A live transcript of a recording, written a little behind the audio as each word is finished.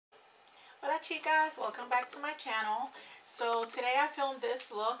Hola chicas, welcome back to my channel. So today I filmed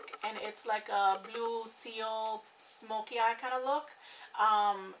this look and it's like a blue teal smoky eye kind of look.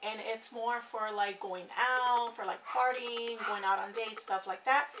 And it's more for like going out, for like partying, going out on dates, stuff like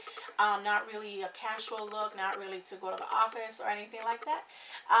that. Not really a casual look, not really to go to the office or anything like that.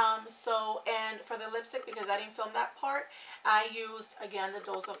 And for the lipstick, because I didn't film that part, I used again the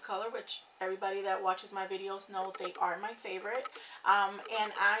Dose of Color, which everybody that watches my videos know they are my favorite.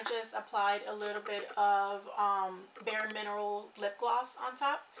 And I just applied a little bit of Bare Mineral lip gloss on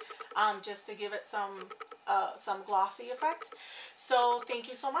top, just to give it some glossy effect. So thank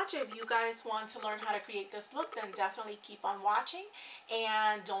you so much. If you guys want to learn how to create this look, then definitely keep on watching,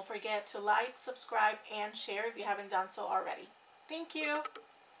 and don't forget to like, subscribe, and share if you haven't done so already. Thank you.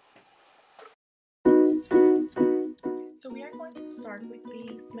 So we are going to start with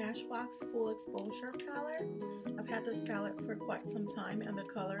the Smashbox Full Exposure palette. I've had this palette for quite some time and the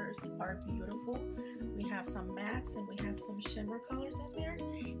colors are beautiful. We have some mattes and we have some shimmer colors in there.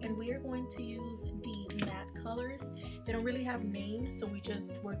 And we are going to use the matte colors. They don't really have names, so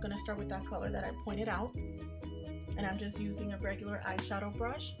we're going to start with that color that I pointed out. And I'm just using a regular eyeshadow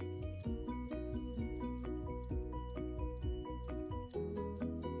brush.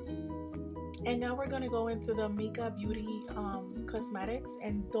 And now we're going to go into the Mika Beauty Cosmetics,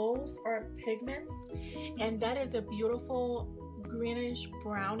 and those are pigments, and that is a beautiful greenish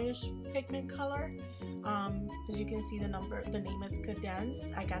brownish pigment color. As you can see, the name is Cadence.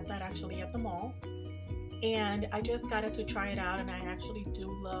 I got that actually at the mall, and I just got it to try it out, and I actually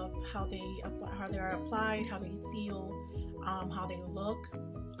do love how they are applied, how they feel, how they look.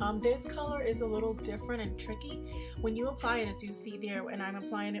 This color is a little different and tricky. When you apply it, as you see there, and I'm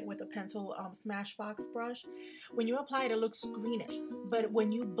applying it with a pencil Smashbox brush, when you apply it, it looks greenish. But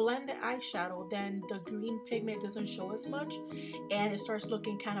when you blend the eyeshadow, then the green pigment doesn't show as much, and it starts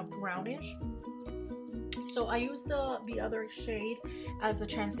looking kind of brownish. So I used the other shade as a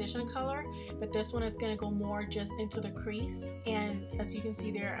transition color, but this one is going to go more just into the crease. And as you can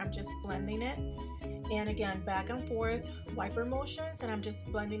see there, I'm just blending it. And again, back and forth, wiper motions, and I'm just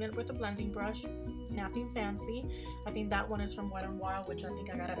blending it with a blending brush. Nothing fancy. I think that one is from Wet n Wild, which I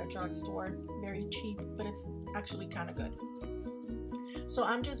think I got at a drugstore. Very cheap, but it's actually kind of good. So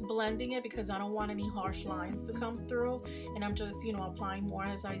I'm just blending it because I don't want any harsh lines to come through, and I'm just, applying more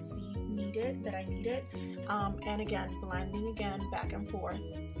as I see that I need it. And again, blending again, back and forth,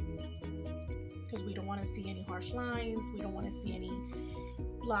 because we don't want to see any harsh lines. We don't want to see any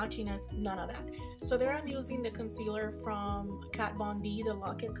blotchiness, none of that. So there I'm using the concealer from Kat Von D, the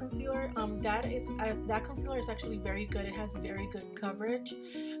Lock-It Concealer. That concealer is actually very good. It has very good coverage.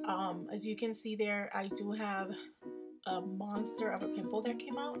 As you can see there, I do have a monster of a pimple that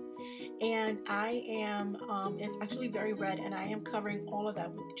came out, and I am, it's actually very red, and I am covering all of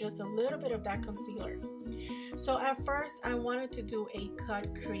that with just a little bit of that concealer. So at first I wanted to do a cut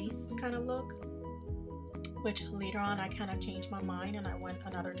crease kind of look, which later on I kind of changed my mind and I went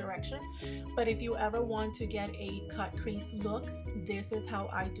another direction. But if you ever want to get a cut crease look, this is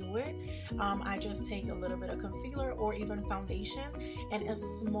how I do it. I just take a little bit of concealer or even foundation and a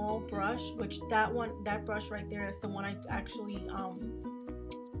small brush, which that brush right there is the one I actually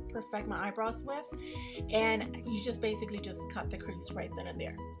perfect my eyebrows with, and you just basically just cut the crease right then and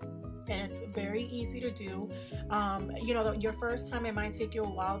there. And it's very easy to do. Your first time it might take you a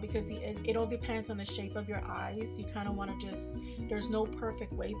while because it all depends on the shape of your eyes. You kind of want to just, there's no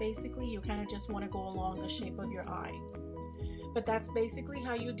perfect way basically. You kind of just want to go along the shape of your eye. But that's basically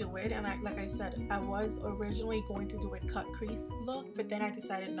how you do it. And like I said, I was originally going to do a cut crease look, but then I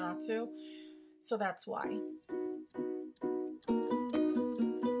decided not to. So that's why.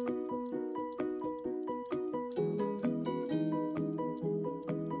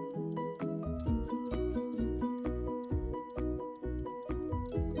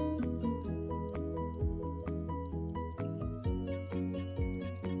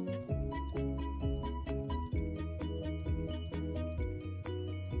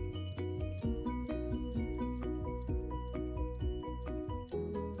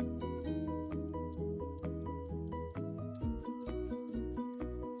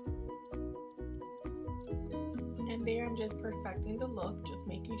 And there I'm just perfecting the look, just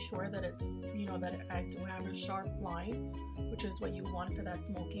making sure that it's, that I do have a sharp line, which is what you want for that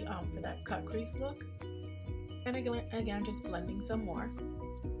smoky, for that cut crease look. And again, just blending some more.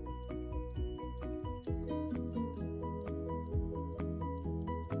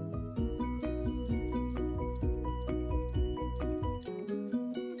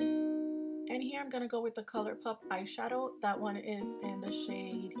 And here I'm gonna go with the ColourPop eyeshadow. That one is in the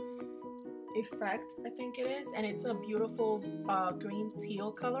shade Effect, I think it is, and it's a beautiful green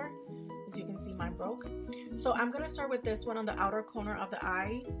teal color. As you can see, mine broke. So I'm gonna start with this one on the outer corner of the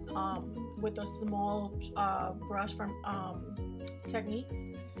eyes with a small brush from Techniques,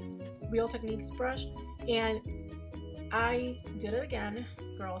 Real Techniques brush. And I did it again,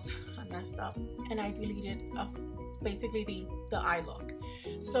 girls. I messed up and I deleted basically the eye look.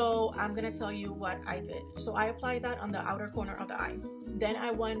 So I'm gonna tell you what I did. So I applied that on the outer corner of the eye. Then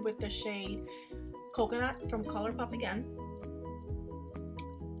I went with the shade Coconut from ColourPop again,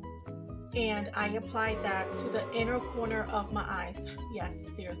 and I applied that to the inner corner of my eyes. Yes,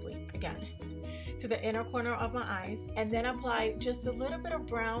 seriously, again, to the inner corner of my eyes, and then apply just a little bit of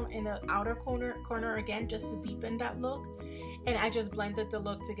brown in the outer corner again, just to deepen that look. And I just blended the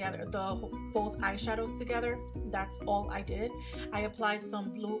look together, both eyeshadows together. That's all I did. I applied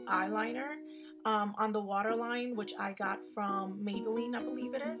some blue eyeliner on the waterline, which I got from Maybelline, I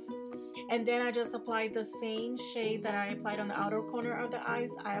believe it is. And then I just applied the same shade that I applied on the outer corner of the eyes.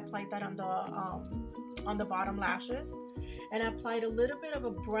 I applied that on the bottom lashes, and I applied a little bit of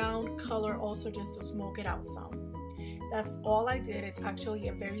a brown color also just to smoke it out some. That's all I did. It's actually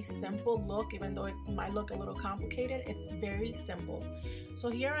a very simple look, even though it might look a little complicated. It's very simple. So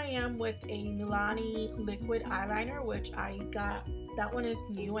here I am with a Milani liquid eyeliner, which I got. That one is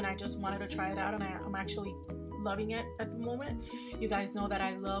new and I just wanted to try it out, and I'm actually loving it at the moment. You guys know that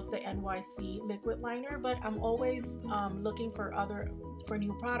I love the NYC liquid liner, but I'm always looking for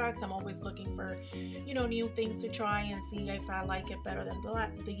new products. I'm always looking for, you know, new things to try and see if I like it better than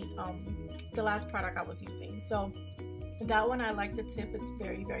the last product I was using. So that one, I like the tip. It's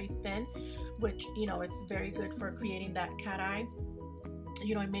very, very thin, which, you know, it's very good for creating that cat eye.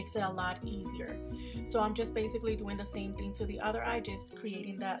 You know, it makes it a lot easier. So I'm just basically doing the same thing to the other eye, just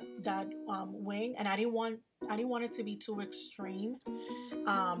creating that wing. And I didn't want it to be too extreme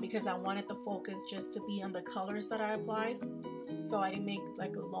because I wanted the focus just to be on the colors that I applied. So I didn't make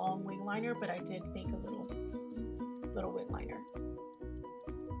like a long wing liner, but I did make a little wing liner.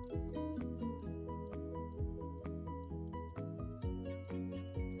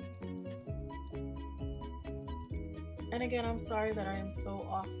 And again, I'm sorry that I am so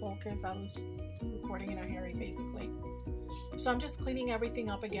off focus. I was recording in a hurry basically. So I'm just cleaning everything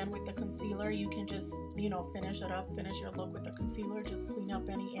up again with the concealer. You can just, you know, finish it up, finish your look with the concealer. Just clean up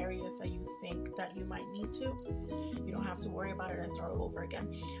any areas that you think that you might need to. You don't have to worry about it and start all over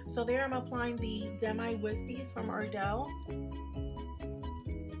again. So there I'm applying the Demi Wispies from Ardell.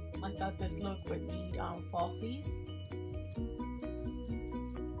 I thought this look would need falsies.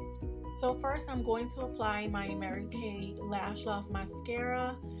 So first I'm going to apply my Mary Kay Lash Love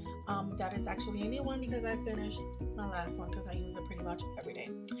Mascara. That is actually a new one because I finished my last one because I use it pretty much every day.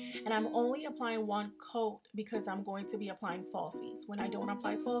 And I'm only applying one coat because I'm going to be applying falsies. When I don't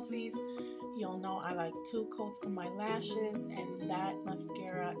apply falsies, you'll know I like 2 coats on my lashes, and that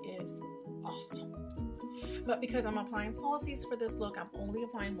mascara is awesome. But because I'm applying falsies for this look, I'm only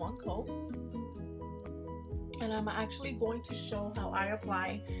applying 1 coat. And I'm actually going to show how I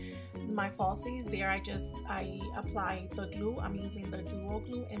apply my falsies. There I apply the glue. I'm using the duo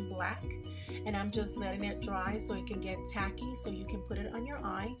glue in black, and I'm just letting it dry so it can get tacky, so you can put it on your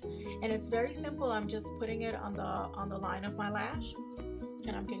eye. And it's very simple. I'm just putting it on the line of my lash,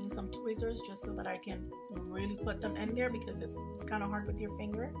 and I'm getting some tweezers just so that I can really put them in there, because it's kind of hard with your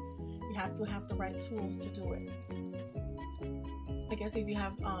finger. You have to have the right tools to do it. I guess if you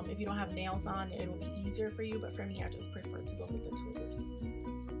don't have nails on, it'll be easier for you, but for me, I just prefer to go with the tweezers.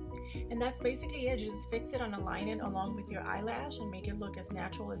 And that's basically it. Just fix it and align it along with your eyelash and make it look as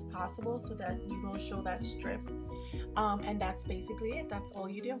natural as possible so that you don't show that strip. And that's basically it. That's all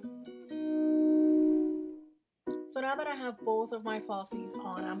you do. So now that I have both of my falsies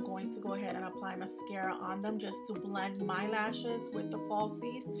on, I'm going to go ahead and apply mascara on them just to blend my lashes with the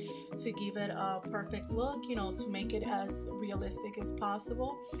falsies to give it a perfect look, you know, to make it as realistic as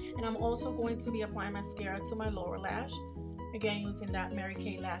possible. And I'm also going to be applying mascara to my lower lash, again using that Mary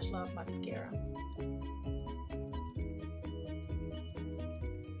Kay Lash Love mascara.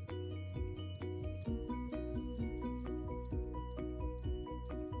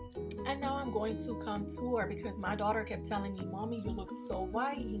 And now I'm going to contour because my daughter kept telling me, "Mommy, you look so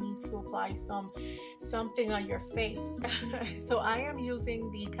white. You need to apply something on your face." So I am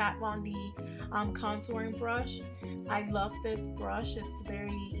using the Kat Von D contouring brush. I love this brush. It's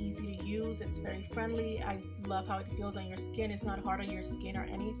very easy to use. It's very friendly. I love how it feels on your skin. It's not hard on your skin or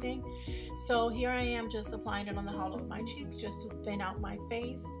anything. So here I am just applying it on the hollow of my cheeks just to thin out my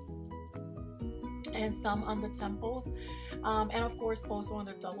face, and some on the temples, and of course also on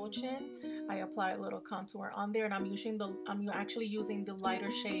the double chin. I apply a little contour on there, and I'm actually using the lighter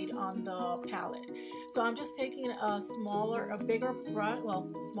shade on the palette. So I'm just taking a bigger brush, well,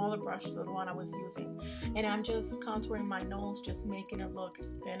 smaller brush than the one I was using, and I'm just contouring my nose, just making it look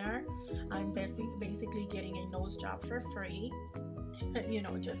thinner. I'm basically getting a nose job for free, you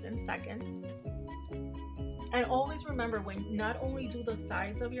know, just in seconds. And always remember, when not only do the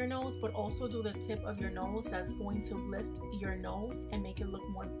sides of your nose, but also do the tip of your nose. That's going to lift your nose and make it look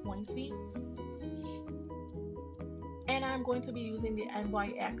more pointy. And I'm going to be using the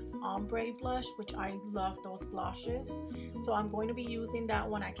NYX Ombre blush, which I love those blushes. So I'm going to be using that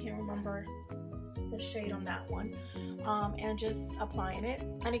one. I can't remember the shade on that one. And just applying it.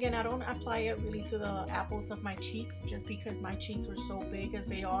 And again, I don't apply it really to the apples of my cheeks, just because my cheeks are so big as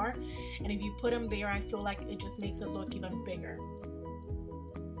they are, and if you put them there, I feel like it just makes it look even bigger.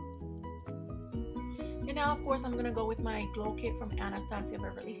 And now, of course, I'm going to go with my glow kit from Anastasia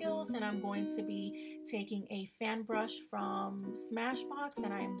Beverly Hills, and I'm going to be taking a fan brush from Smashbox,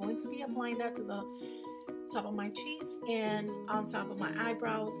 and I am going to be applying that to the top of my cheeks and on top of my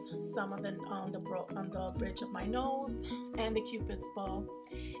eyebrows, some of them on the bridge of my nose and the Cupid's bow.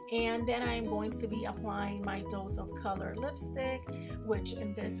 And then I'm going to be applying my Dose of Color lipstick, which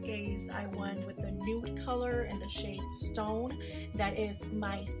in this case I went with the nude color in the shade Stone. That is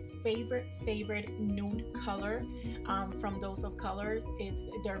my favorite nude color from Dose of Colors.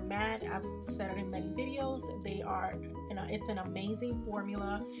 They're matte. I've said it in many videos. They are, you know, it's an amazing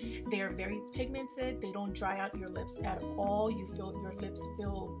formula. They are very pigmented. They don't dry out your lips at all. You feel your lips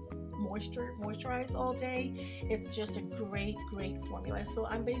feel moisturized all day. It's just a great formula. So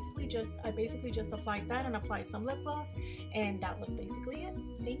I basically just applied that and applied some lip gloss, and that was basically it.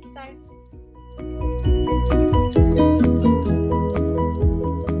 Thank you guys.